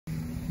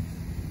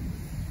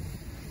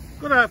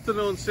Good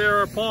afternoon,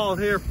 Sarah. Paul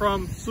here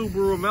from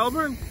Subaru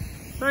Melbourne.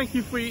 Thank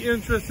you for your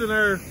interest in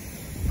our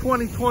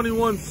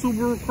 2021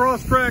 Subaru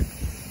Crosstrek.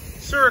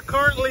 Sarah,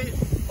 currently,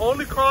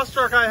 only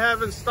Crosstrek I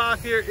have in stock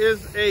here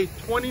is a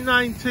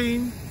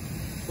 2019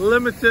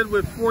 Limited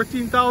with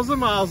 14,000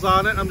 miles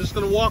on it. I'm just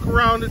going to walk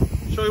around it,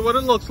 show you what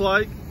it looks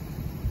like.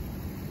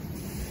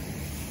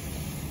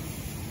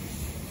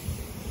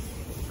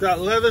 Got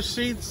leather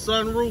seats,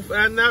 sunroof,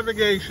 and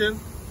navigation.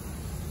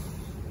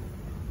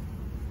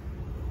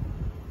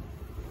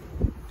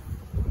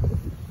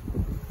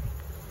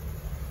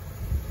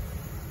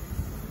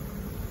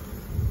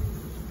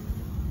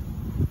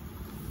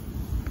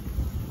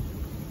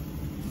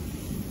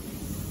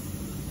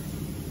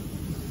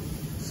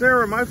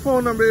 Sarah, my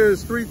phone number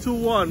is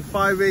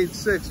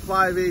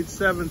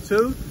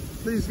 321-586-5872.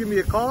 Please give me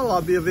a call.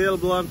 I'll be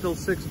available until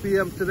 6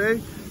 p.m.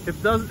 today.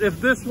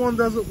 If this one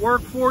doesn't work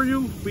for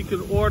you, we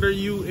can order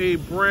you a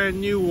brand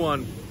new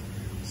one.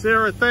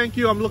 Sarah, thank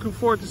you. I'm looking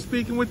forward to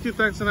speaking with you.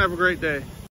 Thanks and have a great day.